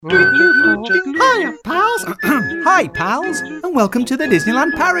Hiya, pals. Hi, pals, and welcome to the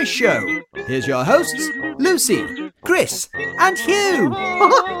Disneyland Paris show. Here's your hosts, Lucy, Chris, and Hugh.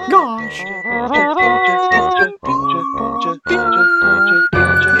 Gosh.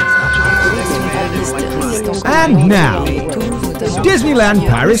 And now, Disneyland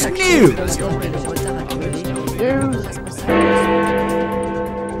Paris news.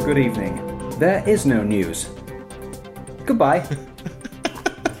 Good evening. There is no news. Goodbye.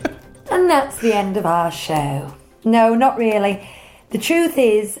 And that's the end of our show. No, not really. The truth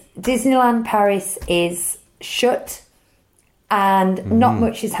is, Disneyland Paris is shut and not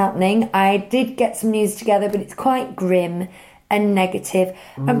much is happening. I did get some news together, but it's quite grim and negative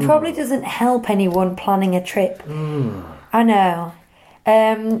and probably doesn't help anyone planning a trip. I know.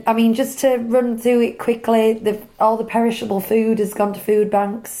 I mean, just to run through it quickly, all the perishable food has gone to food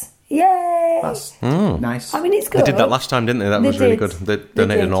banks. Yay! That's nice. I mean, it's good. They did that last time, didn't they? That was really good. They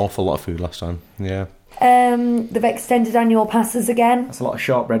donated an did. awful lot of food last time. Yeah. They've extended annual passes again. That's a lot of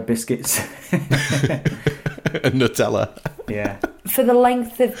shortbread biscuits. And Nutella. Yeah. For the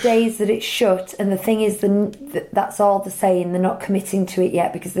length of days that it's shut, and the thing is, that's all they're saying. They're not committing to it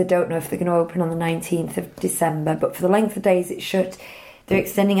yet because they don't know if they're going to open on the 19th of December. But for the length of days it's shut, they're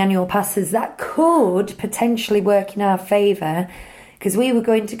extending annual passes. That could potentially work in our favour, because we were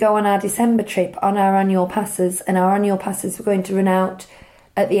going to go on our December trip on our annual passes, and our annual passes were going to run out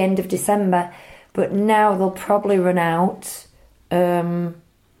at the end of December. But now they'll probably run out...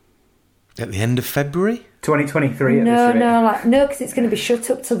 At the end of February? 2023 at No, this rate. no, because it's going to be shut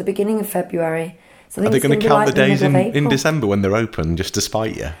up till the beginning of February. So I Are think they it's going to be count like the days middle of in April. December when they're open, just to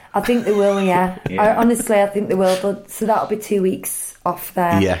spite you? I think they will, yeah. Yeah. Honestly, I think they will. But, so that'll be 2 weeks off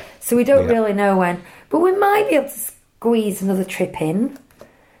there. Yeah. So we don't Yeah. really know when. But we might be able to squeeze another trip in.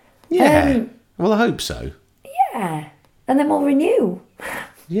 Yeah. Well, I hope so. Yeah. And then we'll renew.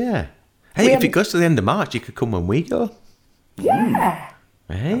 Yeah. Hey, We if haven't- it goes to the end of March, you could come when we go. Yeah.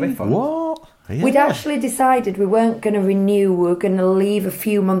 Hey, be fun. what? Yeah. We'd actually decided we weren't going to renew. We were going to leave a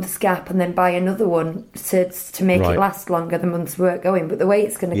few months gap and then buy another one to make Right. it last longer the months we weren't going. But the way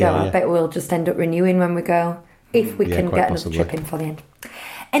it's going to go, Yeah, I yeah. bet we'll just end up renewing when we go, if we Yeah, can quite get possibly. another trip in for the end.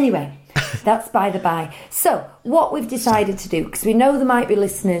 Anyway, that's by the by. So, what we've decided to do, because we know there might be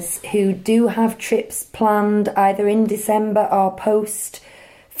listeners who do have trips planned either in December or post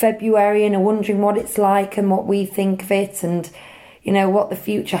February and are wondering what it's like and what we think of it and, you know, what the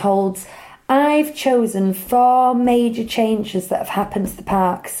future holds. I've chosen 4 major changes that have happened to the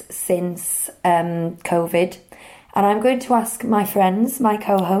parks since COVID. And I'm going to ask my friends, my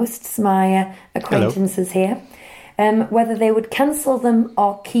co-hosts, my acquaintances here, whether they would cancel them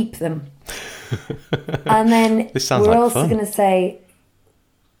or keep them. And then This sounds we're like also fun. going to say,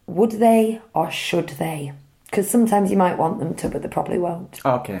 would they or should they? Because sometimes you might want them to, but they probably won't.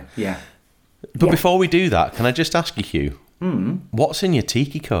 Okay, yeah. But Yeah. before we do that, can I just ask you, Hugh, what's in your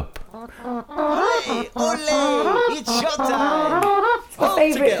tiki cup? Hey, ole, it's showtime. It's my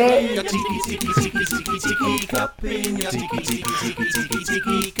favourite bit. Your tiki cup in your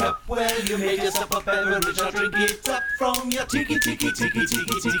tiki cup. Well, you made yourself a beverage, now drink it up from your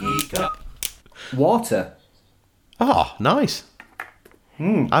tiki cup. Water. Oh, nice.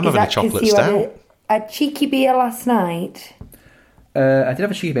 I'm Is having a that 'cause chocolate you stout. had a cheeky beer last night? I did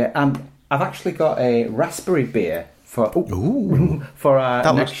have a cheeky bit. I've actually got a raspberry beer for for our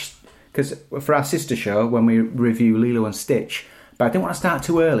That next, because for our sister show when we review Lilo and Stitch. But I didn't want to start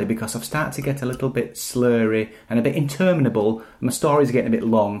too early because I've started to get a little bit slurry and a bit interminable. My stories are getting a bit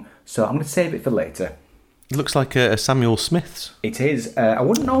long, so I'm going to save it for later. It looks like a Samuel Smith's. It is. I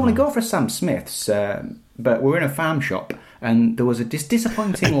wouldn't normally go for a Sam Smith's, but we're in a farm shop and there was a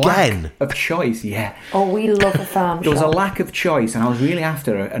disappointing Again? lack of choice. Yeah, Oh, we love a farm there was a shop. lack of choice, and I was really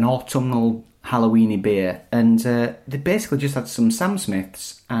after an autumnal Halloweeny beer, and they basically just had some Sam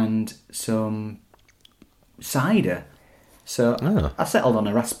Smiths and some cider. So I settled on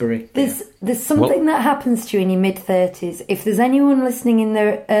a raspberry. There's something that happens to you in your mid-30s. If there's anyone listening in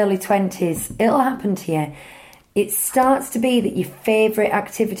their early 20s, it'll happen to you. It starts to be that your favourite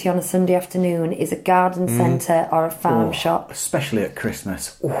activity on a Sunday afternoon is a garden centre or a farm shop. Especially at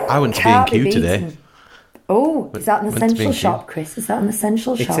Christmas. I went to Can't be B&Q today. beaten. Oh, is that an Went to essential B&Q. shop, Chris? Is that an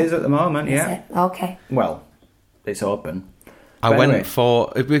essential It shop? is at the moment, Is yeah. it? Okay. Well, it's open. I But went anyway.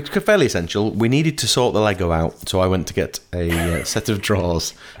 for, it was fairly essential. We needed to sort the Lego out, so I went to get a set of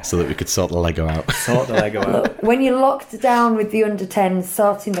drawers so that we could sort the Lego out. Sort the Lego out. When you're locked down with the under 10s,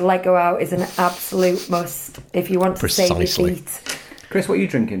 sorting the Lego out is an absolute must if you want to save Precisely. your feet. Chris, what are you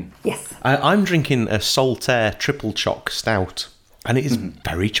drinking? Yes. I'm drinking a Saltaire triple choc stout. And it is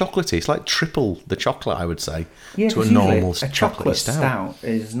very chocolatey. It's like triple the chocolate, I would say, Yeah, to a 'cause normal usually a chocolate stout.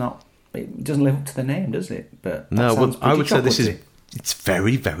 is not. It doesn't live up to the name, does it? But that No, sounds well, I would say pretty this is. chocolatey. It's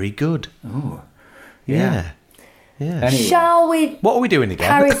very, very good. Oh, Yeah. Anyway. Shall we What are we doing again?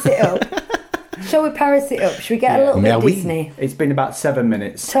 Paris it up? Shall we Paris it up? Should we get a little bit Disney? It's been about 7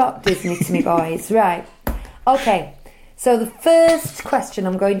 minutes. Talk Disney to me, boys. Right. Okay. So the first question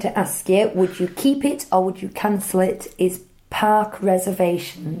I'm going to ask you, would you keep it or would you cancel it, is park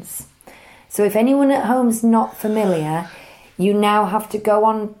reservations. So if anyone at home's not familiar, you now have to go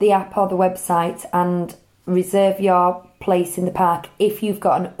on the app or the website and reserve your place in the park if you've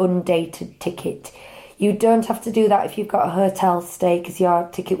got an undated ticket. You don't have to do that if you've got a hotel stay because your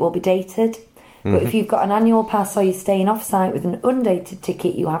ticket will be dated. But if you've got an annual pass or you're staying off-site with an undated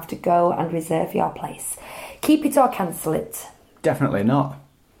ticket, you have to go and reserve your place. Keep it or cancel it? Definitely not.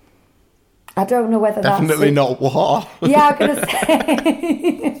 I don't know whether Definitely not what? Yeah, I'm going to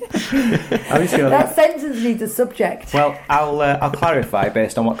say. Are you sure? That sentence needs a subject. Well, I'll clarify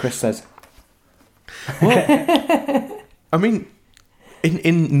based on what Chris says. I mean,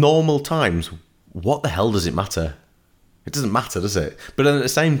 in normal times, what the hell does it matter? It doesn't matter, does it? But then at the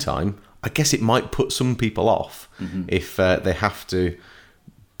same time, I guess it might put some people off if they have to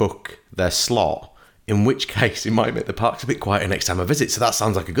book their slot, in which case it might make the parks a bit quieter next time I visit, so that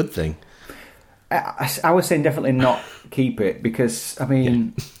sounds like a good thing. I was saying definitely not keep it because, I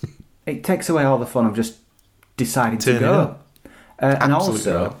mean, it takes away all the fun of just deciding to Turning go. up. And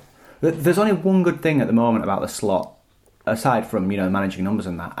Absolutely also, there's only one good thing at the moment about the slot, aside from, managing numbers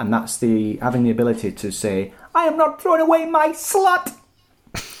and that, and that's having the ability to say, I am not throwing away my slot.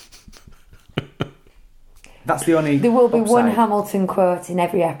 That's the only There will be one upside. Hamilton quote in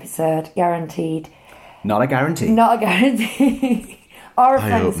every episode, guaranteed. Not a guarantee. Not a guarantee. Or a I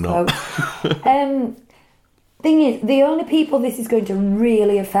friend's hope not. quote. Thing is, the only people this is going to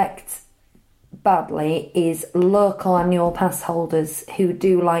really affect badly is local annual pass holders who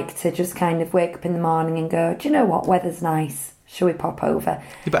do like to just kind of wake up in the morning and go, do you know what, weather's nice, shall we pop over?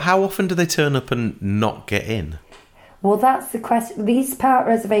 Yeah, but how often do they turn up and not get in? Well, that's the question. These park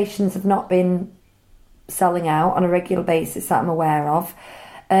reservations have not been selling out on a regular basis that I'm aware of.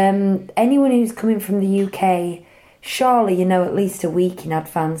 Anyone who's coming from the UK, surely you know at least a week in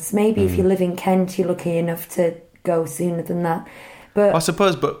advance. Maybe if you live in Kent, you're lucky enough to go sooner than that. But I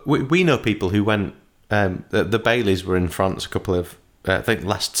suppose, but we know people who went. The Baileys were in France a couple of, I think,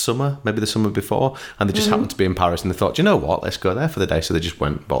 last summer, maybe the summer before, and they just happened to be in Paris, and they thought, you know what, let's go there for the day. So they just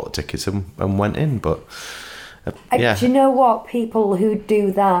went, bought the tickets, and went in. But yeah, do you know what? People who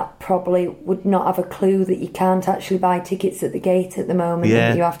do that probably would not have a clue that you can't actually buy tickets at the gate at the moment. Yeah.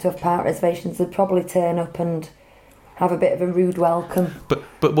 And that you have to have park reservations. They'd probably turn up and have a bit of a rude welcome. but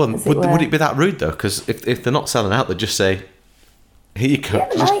would it be that rude though? Because if they're not selling out, they just say, here you go, Yeah,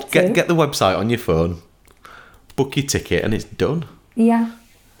 they just might do. get the website on your phone, book your ticket, and it's done. Yeah.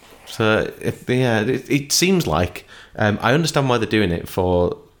 So it seems like I understand why they're doing it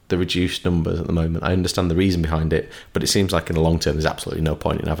for the reduced numbers at the moment. I understand the reason behind it, but it seems like in the long term there's absolutely no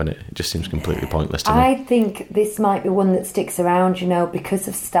point in having it. It just seems completely pointless to me. I think this might be one that sticks around, because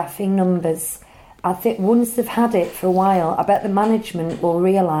of staffing numbers. I think once they've had it for a while, I bet the management will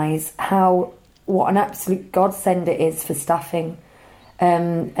realise what an absolute godsend it is for staffing.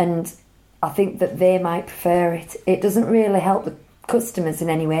 And I think that they might prefer it. It doesn't really help the customers in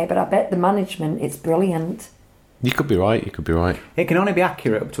any way, but I bet the management it's brilliant. You could be right. It can only be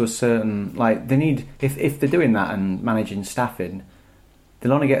accurate up to a certain, they need, if they're doing that and managing staffing,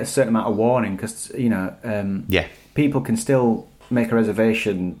 they'll only get a certain amount of warning because, people can still make a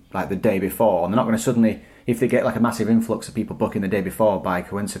reservation the day before, and they're not going to suddenly, if they get a massive influx of people booking the day before by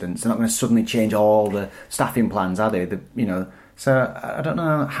coincidence, they're not going to suddenly change all the staffing plans, are they? So I don't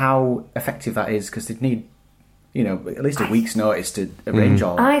know how effective that is because they'd need, at least a week's notice to arrange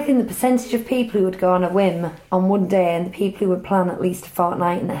all that. I think the percentage of people who would go on a whim on one day and the people who would plan at least a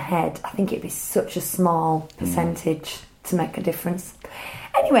fortnight ahead, I think it'd be such a small percentage to make a difference.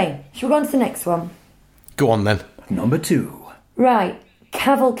 Anyway, shall we go on to the next one? Go on then. Number 2. Right,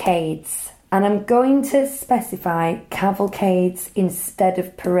 cavalcades. And I'm going to specify cavalcades instead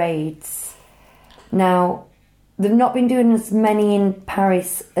of parades. Now, they've not been doing as many in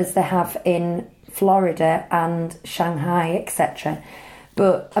Paris as they have in Florida and Shanghai, etc.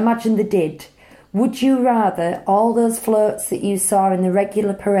 But imagine they did. Would you rather all those floats that you saw in the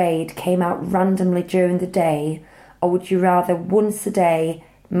regular parade came out randomly during the day, or would you rather once a day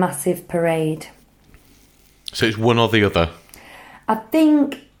massive parade? So it's one or the other. I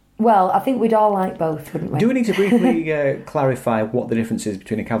think we'd all like both, wouldn't we? Do we need to briefly clarify what the difference is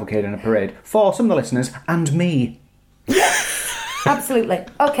between a cavalcade and a parade for some of the listeners and me? Absolutely.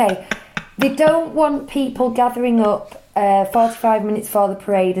 Okay. They don't want people gathering up 45 minutes for the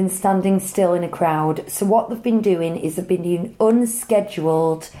parade and standing still in a crowd. So what they've been doing is they've been doing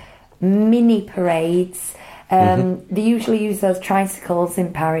unscheduled mini parades. They usually use those tricycles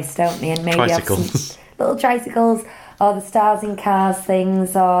in Paris, don't they? And maybe have some little tricycles, or the stars in cars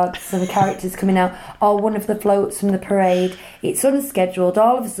things, or some characters coming out, or one of the floats from the parade. It's unscheduled.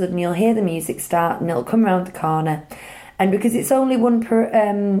 All of a sudden you'll hear the music start and it'll come around the corner. And because it's only one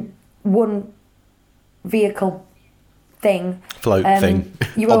vehicle thing, float thing,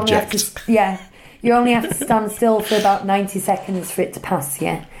 you only have to, you only have to stand still for about 90 seconds for it to pass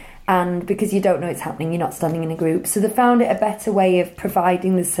you. And because you don't know it's happening, you're not standing in a group. So they found it a better way of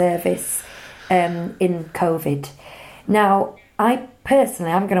providing the service in COVID. Now, I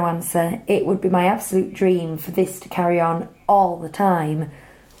personally, I'm going to answer, it would be my absolute dream for this to carry on all the time,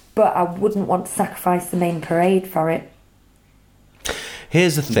 but I wouldn't want to sacrifice the main parade for it.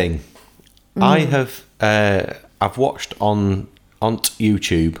 Here's the thing. I've watched on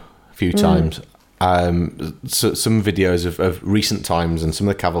YouTube a few times some videos of recent times and some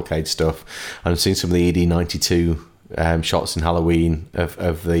of the cavalcade stuff. I've seen some of the ED92 shots in Halloween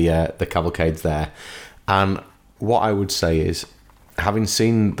of the cavalcades there. And what I would say is, having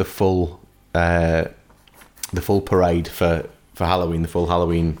seen the full parade for Halloween, the full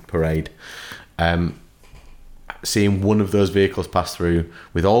Halloween parade, seeing one of those vehicles pass through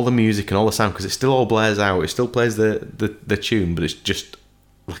with all the music and all the sound, because it still all blares out, it still plays the tune, but it's just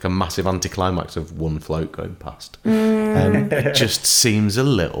like a massive anticlimax of one float going past. It just seems a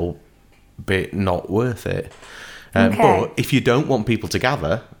little bit not worth it. But if you don't want people to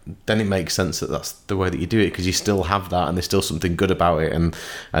gather, then it makes sense that that's the way that you do it, because you still have that and there's still something good about it, and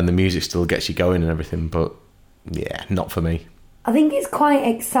the music still gets you going and everything. But yeah, not for me. I think it's quite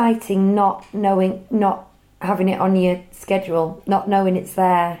exciting not having it on your schedule, not knowing it's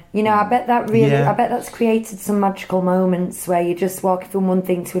there. You know, I bet that's created some magical moments where you're just walking from one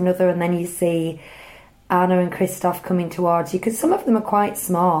thing to another and then you see Anna and Christoph coming towards you, because some of them are quite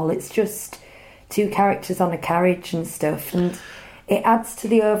small. It's just two characters on a carriage and stuff, and it adds to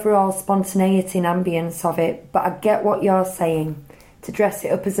the overall spontaneity and ambience of it. But I get what you're saying. To dress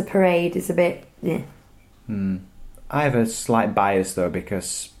it up as a parade is a bit... I have a slight bias though,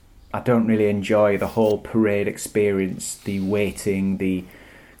 because I don't really enjoy the whole parade experience, the waiting, the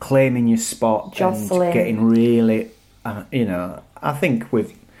claiming your spot, jostling, and getting really, I think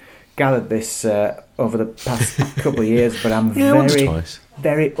we've gathered this over the past couple of years, but I'm very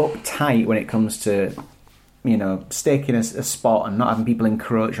uptight when it comes to, staking a spot and not having people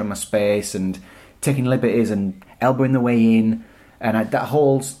encroach on my space and taking liberties and elbowing the way in, and that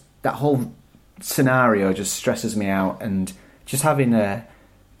whole scenario just stresses me out. And just having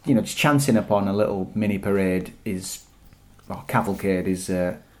just chancing upon a little mini parade cavalcade is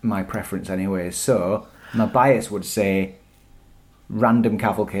my preference anyway. So my bias would say random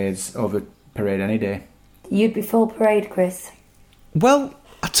cavalcades over parade any day. You'd be full parade, Chris. Well,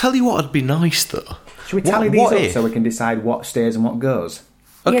 I tell you what would be nice though. Should we tally these up so we can decide what stays and what goes?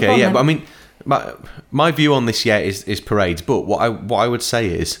 Okay, yeah, but I mean, my view on this is parades. But what I would say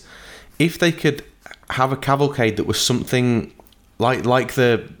is, if they could have a cavalcade that was something like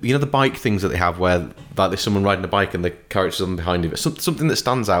the the bike things that they have, where like there's someone riding a bike and the characters on behind of it, something that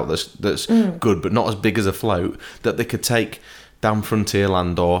stands out that's good but not as big as a float, that they could take down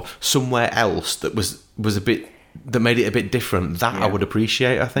Frontierland or somewhere else that was a bit, that made it a bit different. That I would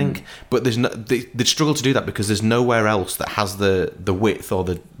appreciate, I think. But there's they'd struggle to do that because there's nowhere else that has the width or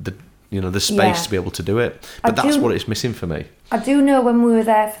the space to be able to do it. But that's what it's missing for me. I do know when we were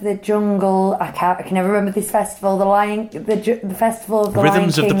there for the jungle, I can never remember this festival, the festival of the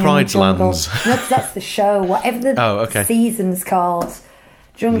Rhythms Lion King of the Pride's Lands. No, that's the show, whatever the season's called,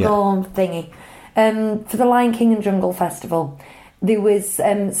 jungle thingy. For the Lion King and Jungle Festival, there was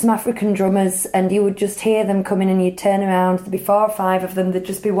some African drummers, and you would just hear them coming, and you'd turn around, there'd be 4 or 5 of them, they'd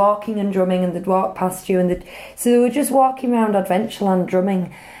just be walking and drumming, and they'd walk past you, so they were just walking around Adventureland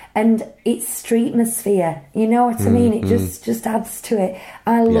drumming. And it's streetmosphere, you know what I mean? It just adds to it.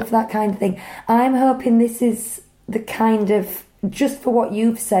 I love that kind of thing. I'm hoping this is the kind of, just for what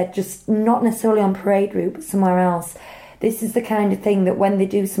you've said, just not necessarily on parade route, but somewhere else. This is the kind of thing that when they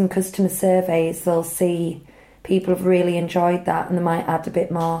do some customer surveys, they'll see people have really enjoyed that, and they might add a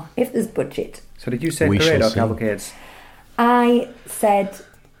bit more, if there's budget. So did you say parade or cavalcades? I said...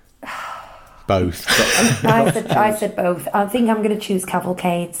 Both. I said both. I think I'm going to choose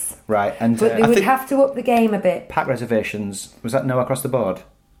cavalcades. Right, and but they would have to up the game a bit. Pack reservations, was that no across the board?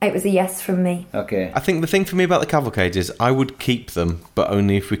 It was a yes from me. Okay. I think the thing for me about the cavalcades is I would keep them, but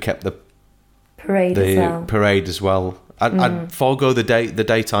only if we kept the parade as well. I'd forego the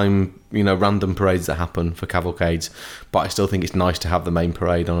daytime, random parades that happen for cavalcades, but I still think it's nice to have the main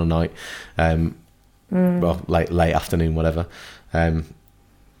parade on a night, well, late afternoon, whatever.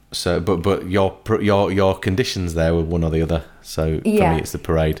 So, but your conditions there were one or the other. So for me, it's the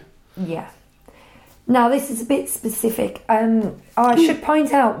parade. Yeah. Now, this is a bit specific. I should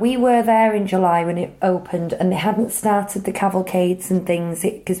point out, we were there in July when it opened, and they hadn't started the cavalcades and things,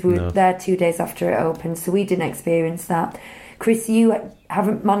 because we were there 2 days after it opened, so we didn't experience that. Chris, you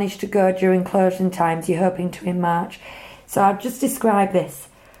haven't managed to go during closing times. You're hoping to in March. So I've just described this.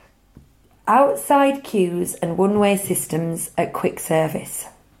 Outside queues and one-way systems at quick service.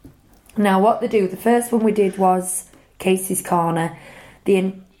 Now, what they do, the first one we did was Casey's Corner.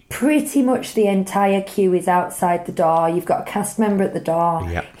 Pretty much the entire queue is outside the door. You've got a cast member at the door.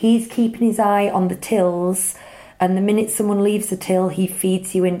 Yep. He's keeping his eye on the tills, and the minute someone leaves the till, he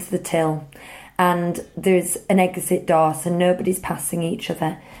feeds you into the till. And there's an exit door, so nobody's passing each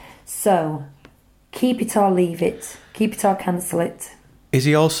other. So, keep it or leave it. Keep it or cancel it. Is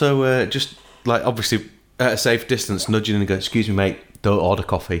he also just, obviously, at a safe distance, nudging and going, "Excuse me, mate, don't order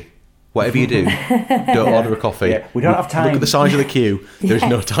coffee. Whatever you do, don't order a coffee. Yeah, we don't have time. Look at the size of the queue. There's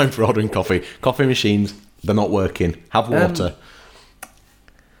no time for ordering coffee. Coffee machines, they're not working. Have water."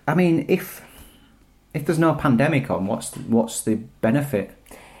 I mean, if there's no pandemic on, what's the benefit?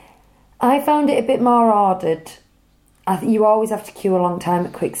 I found it a bit more ordered. You always have to queue a long time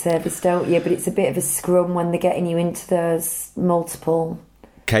at quick service, don't you? But it's a bit of a scrum when they're getting you into those multiple...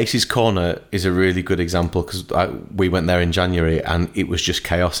 Casey's Corner is a really good example, because we went there in January and it was just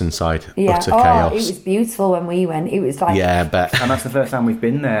chaos inside. Yeah, utter chaos. It was beautiful when we went. It was like... Yeah, I bet. And that's the first time we've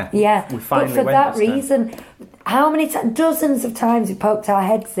been there. Yeah, we finally but for went that this time. reason, how many dozens of times we poked our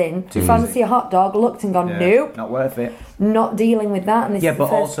heads in to fancy a hot dog, looked and gone, nope. Not worth it. Not dealing with that. And this is But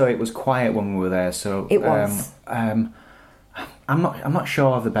the first... also it was quiet when we were there, so... It was. I'm not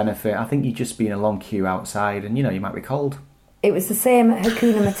sure of the benefit. I think you'd just be in a long queue outside and, you might be cold. It was the same at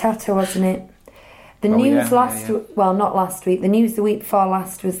Hakuna Matata, wasn't it? The news well, not last week, the news the week before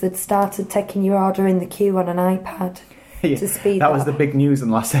last was they'd started taking your order in the queue on an iPad to speed that was the big news in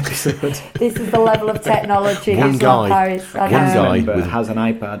the last episode. This is the level of technology. One guy has an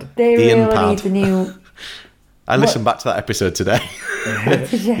iPad. They Ian really Pad. need the new... I listened back to that episode today.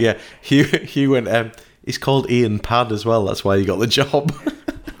 Did you? Yeah, Hugh went, he's called Ian Pad as well, that's why he got the job.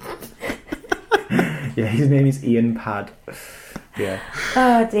 Yeah, his name is Ian Pad. Yeah.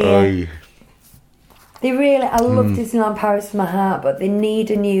 Oh dear. Oy. They really... I love Disneyland Paris from my heart, but they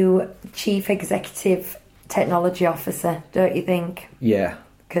need a new chief executive technology officer, don't you think? Yeah.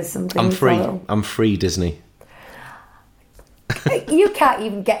 Because I'm free, Disney. You can't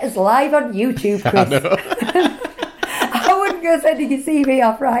even get us live on YouTube, Chris. I wouldn't go sending your CV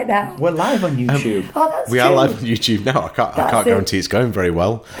off right now. We're live on YouTube. That's We true. are live on YouTube now. I can't guarantee it's going very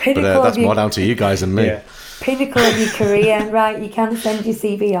well, Pinnacle but that's of more your- down to you guys and me. Yeah. Pinnacle of your career. Right, you can send your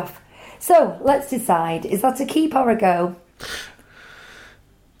CV off. So, let's decide. Is that a keep or a go?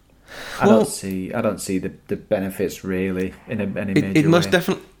 I don't see the benefits really in any major It most way.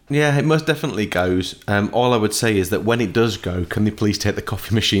 definitely. Yeah, it most definitely goes. All I would say is that when it does go, can they please take the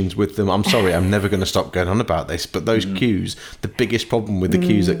coffee machines with them? I'm sorry, I'm never going to stop going on about this, but those queues, the biggest problem with the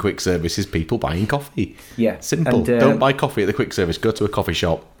queues at quick service is people buying coffee. Yeah. Simple. And, Don't buy coffee at the quick service. Go to a coffee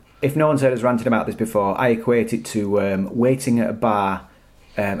shop. If no one's heard us ranting about this before, I equate it to waiting at a bar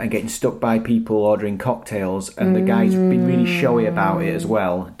and getting stuck by people ordering cocktails, and the guy's been really showy about it as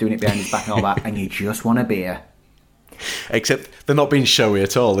well, doing it behind his back and all that, and you just want a beer. Except they're not being showy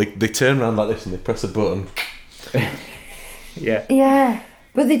at all. They turn around like this and they press a button. Yeah. Yeah.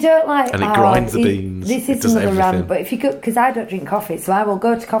 But they don't like... And it grinds the beans. This It is does another everything. rant, but if you could... Because I don't drink coffee, so I will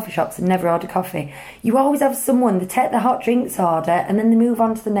go to coffee shops and never order coffee. You always have someone, they take the hot drinks order and then they move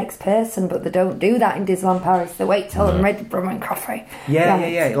on to the next person, but they don't do that in Disneyland Paris. They wait till I'm ready for my coffee. Yeah,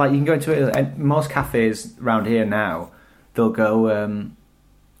 Right. yeah. Like, you can go into it, and most cafes around here now, they'll go...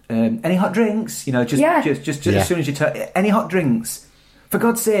 any hot drinks? Just as soon as you turn... Any hot drinks? For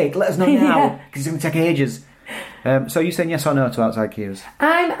God's sake, let us know now, because it's going to take ages. So you're saying yes or no to outside queues?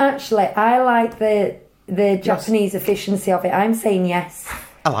 I like the Japanese efficiency of it. I'm saying yes.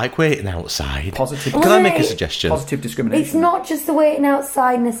 I like waiting outside. Positive. Can I make a Wait. suggestion? Positive discrimination. It's not just the waiting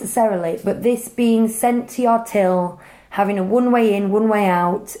outside necessarily, but this being sent to your till, having a one way in, one way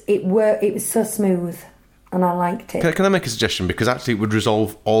out, it was so smooth. And I liked it. Can I make a suggestion? Because actually it would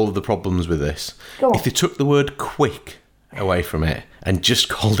resolve all of the problems with this. Go on. If they took the word quick away from it and just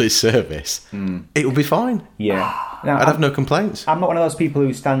called it service, it would be fine. Yeah. Now, I'd have no complaints. I'm not one of those people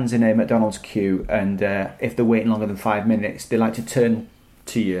who stands in a McDonald's queue and if they're waiting longer than 5 minutes, they like to turn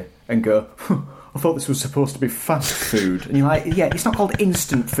to you and go, I thought this was supposed to be fast food. And you're like, yeah, it's not called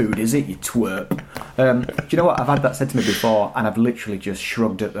instant food, is it, you twerp? Do you know what? I've had that said to me before, and I've literally just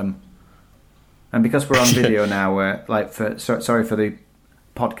shrugged at them. And because we're on video now, sorry for the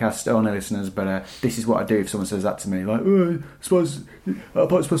podcast-only listeners, but this is what I do if someone says that to me. Like, I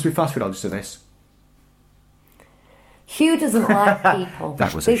thought it's supposed to be fast food, I'll just do this. Hugh doesn't like people.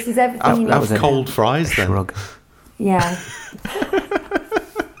 This is everything. That was cold fries then. Shrug. Yeah.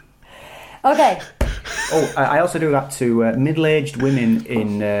 Okay. Oh, I also do that to middle-aged women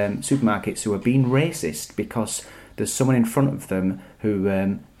in supermarkets who are being racist because there's someone in front of them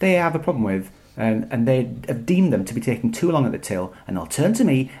who they have a problem with, and they have deemed them to be taking too long at the till, and they'll turn to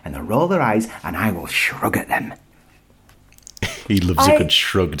me and they'll roll their eyes, and I will shrug at them. He loves a good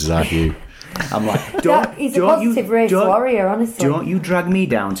shrug, does that you? I'm like, he's a positive race warrior, honestly. Don't you drag me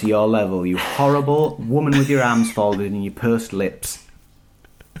down to your level, you horrible woman with your arms folded and your pursed lips.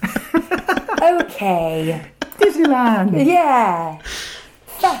 Okay. Disneyland. Yeah.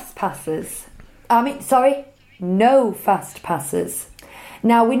 Fast passes. No fast passes.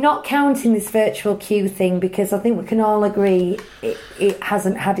 Now, we're not counting this virtual queue thing because I think we can all agree it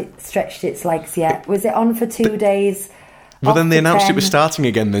hasn't stretched its legs yet. Was it on for 2 days? Well, then they announced 10? it was starting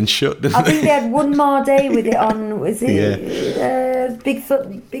again, then shut, didn't I think they had one more day with it on. Was it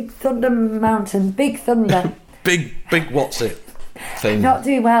Big Thunder Mountain? Big Thunder. Big what's it thing? Not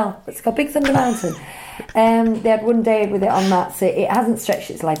doing well. It's called Big Thunder Mountain. They had one day with it on that, so it hasn't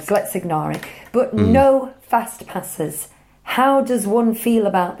stretched its legs. So let's ignore it. But no fast passes. How does one feel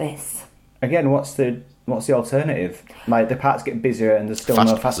about this? Again, what's the alternative? Like, the parks get busier and there's still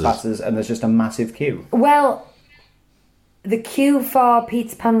no fast passes and there's just a massive queue. Well, the queue for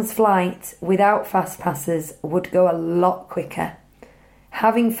Peter Pan's flight without fast passes would go a lot quicker.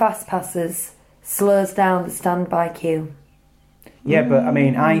 Having fast passes slows down the standby queue. Yeah, but I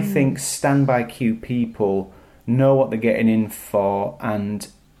mean, I think standby queue people know what they're getting in for and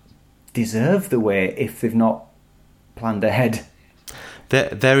deserve the wait if they've not planned ahead.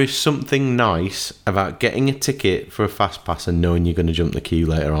 There is something nice about getting a ticket for a fast pass and knowing you're going to jump the queue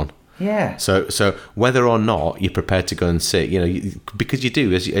later on. Yeah. So whether or not you're prepared to go and sit, because you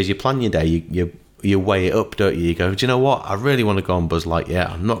do as you plan your day, you weigh it up, don't you? You go, do you know what? I really want to go on Buzz Lightyear.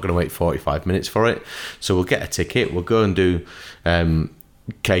 I'm not going to wait 45 minutes for it. So we'll get a ticket. We'll go and do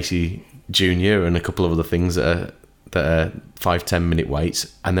Casey Jr. and a couple of other things that are 5-10 minute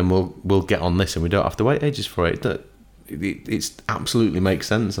waits, and then we'll get on this, and we don't have to wait ages for it. It absolutely makes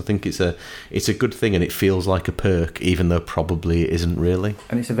sense. I think it's a good thing, and it feels like a perk, even though probably it isn't really.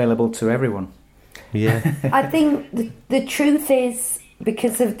 And it's available to everyone. Yeah. I think the truth is,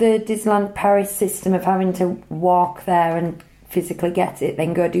 because of the Disneyland Paris system of having to walk there and physically get it,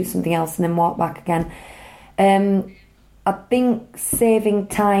 then go do something else and then walk back again, I think saving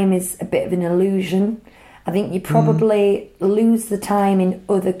time is a bit of an illusion. I think you probably lose the time in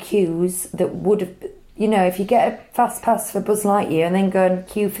other queues that would have... if you get a fast pass for Buzz Lightyear and then go and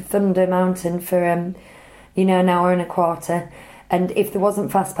queue for Thunder Mountain for, an hour and a quarter, and if there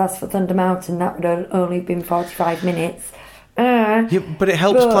wasn't fast pass for Thunder Mountain, that would have only been 45 minutes. But it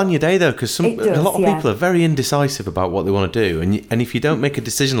helps plan your day, though, because a lot of people are very indecisive about what they want to do, and if you don't make a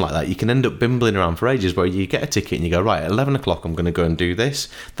decision like that, you can end up bimbling around for ages, where you get a ticket and you go, right, at 11 o'clock I'm going to go and do this.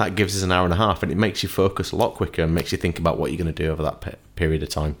 That gives us an hour and a half, and it makes you focus a lot quicker and makes you think about what you're going to do over that period of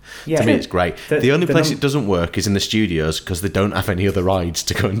time. Yeah. To me, it's great. The only place it doesn't work is in the studios, because they don't have any other rides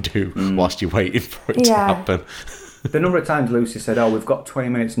to go and do whilst you're waiting for it to happen. The number of times Lucy said, we've got 20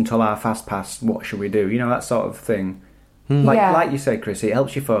 minutes until our fast pass, what should we do? That sort of thing. Like you say, Chris, it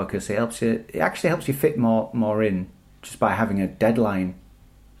helps you focus. It actually helps you fit more in just by having a deadline.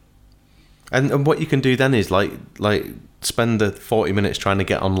 And what you can do then is like spend the 40 minutes trying to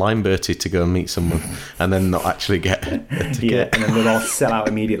get online Bertie to go and meet someone, and then not actually get a ticket. Yeah, and then they'll all sell out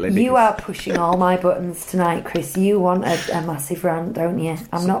immediately. You are pushing all my buttons tonight, Chris. You want a massive rant, don't you?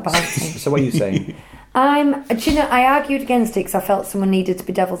 I'm not biting. So what are you saying? I argued against it because I felt someone needed to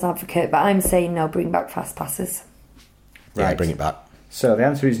be devil's advocate, but I'm saying no, bring back fast passes. Right. Yeah, bring it back. So the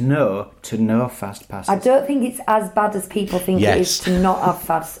answer is no to no fast passes. I don't think it's as bad as people think it is to not have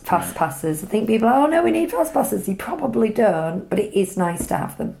fast passes. I think people are, no, we need fast passes. You probably don't, but it is nice to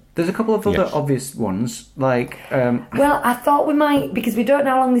have them. There's a couple of other obvious ones, like... Well, I thought we might, because we don't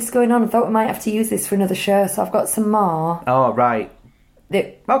know how long this is going on, I thought we might have to use this for another show, so I've got some more. Oh, right.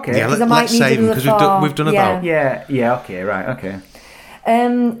 Okay. Yeah, let's save them, because we've done about... Yeah, okay, right, okay. I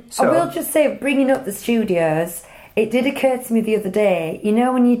will just say, bringing up the studios... It did occur to me the other day,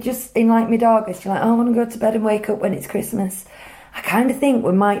 when you're just in like mid-August, you're like, I want to go to bed and wake up when it's Christmas. I kind of think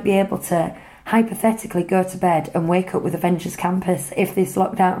we might be able to hypothetically go to bed and wake up with Avengers Campus if this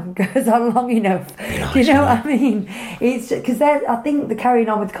lockdown goes on long enough. Do you know what I mean? It's because I think they're carrying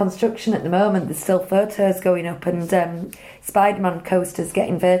on with construction at the moment. There's still photos going up and Spider-Man coasters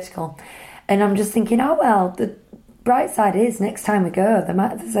getting vertical. And I'm just thinking, oh well, the bright side is next time we go,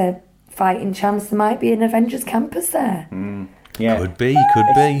 there's a fighting chance there might be an Avengers Campus there. Yeah, Could be.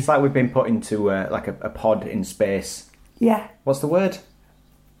 It's like we've been put into like a pod in space. Yeah. What's the word?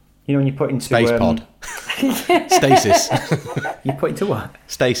 You know when you put into Space pod. Stasis. You put into what?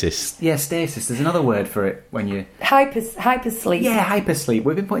 Stasis. Yeah, stasis. There's another word for it when you... Hypersleep. Yeah, hypersleep.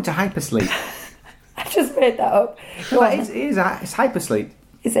 We've been put into hypersleep. I just made that up. Go on. It's hypersleep.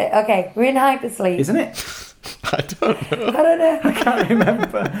 Is it? Okay, we're in hypersleep. Isn't it? I don't know. I don't know. I can't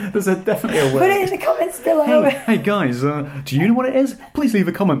remember. There's definitely a word. Put it in the comments below. Hey guys, do you know what it is? Please leave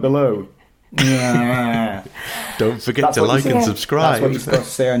a comment below. Yeah. Don't forget That's to what you like say. and subscribe. That's what you're supposed to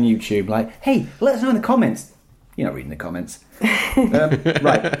say on YouTube. Like, hey, let us know in the comments. You're not reading the comments.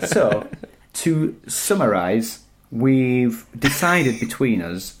 Right, so, to summarise, we've decided between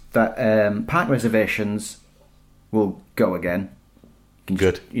us that park reservations will go again. You can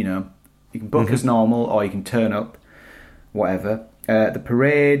Good. you can book as normal or you can turn up, whatever. The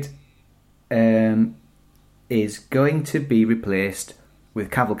parade is going to be replaced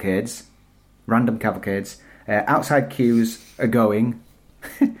with cavalcades, random cavalcades. Outside queues are going.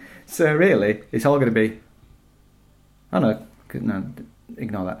 So really, it's all going to be... Oh no,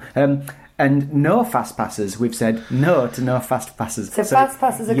 ignore that. And no fast passes. We've said no to no fast passes. So fast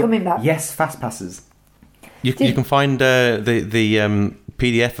passes are coming back? Yes, fast passes. You can find the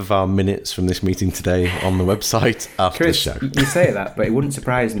PDF of our minutes from this meeting today on the website after Chris, the show. you say that, but it wouldn't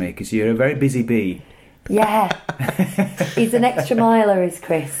surprise me because you're a very busy bee. Yeah. He's an extra miler, is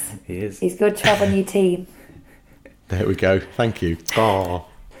Chris. He is. He's good to have on your team. There we go. Thank you. Oh.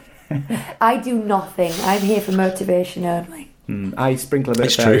 I do nothing. I'm here for motivation only. I sprinkle a bit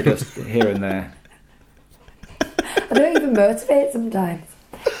It's of fairy true. dust here and there. I don't even motivate sometimes.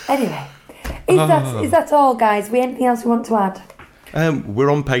 Anyway, is that all, guys? Anything else we want to add? We're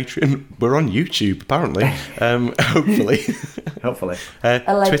on Patreon. We're on YouTube, apparently. Hopefully. Hopefully. Twitter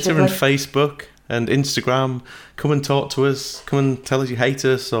Allegedly. and Facebook and Instagram. Come and talk to us. Come and tell us you hate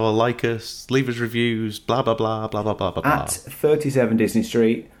us or like us. Leave us reviews. Blah, blah, blah, blah, blah, blah, blah, blah. At 37 Disney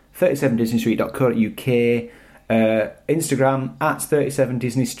Street, 37disneystreet.co.uk, Instagram at 37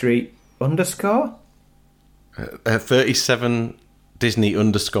 Disney Street _ 37 Disney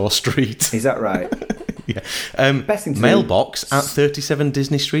 _street. Is that right? Yeah. Best thing to Mailbox at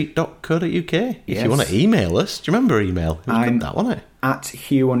 37disneystreet.co.uk. If Yes. you want to email us. Do you remember email? It was I'm- good, that, wasn't it? At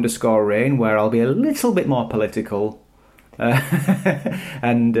Hugh _Rain, where I'll be a little bit more political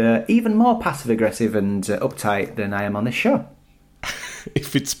and even more passive aggressive and uptight than I am on this show.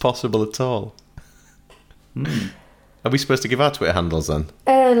 If it's possible at all. Are we supposed to give our Twitter handles then?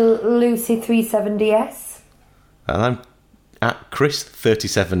 Lucy37DS. And I'm at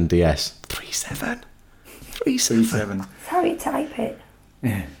Chris37DS. 37. 37. That's how you type it.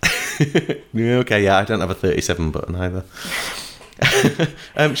 Okay, yeah, I don't have a 37 button either.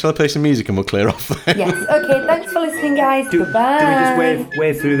 Shall I play some music and we'll clear off then? Yes. Okay, thanks for listening, guys. Do we Goodbye. just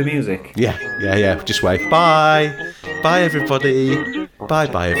wave through the music? Yeah. Just wave. Bye. Bye, everybody. Bye,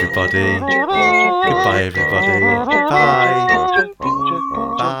 everybody. Goodbye, everybody. Bye.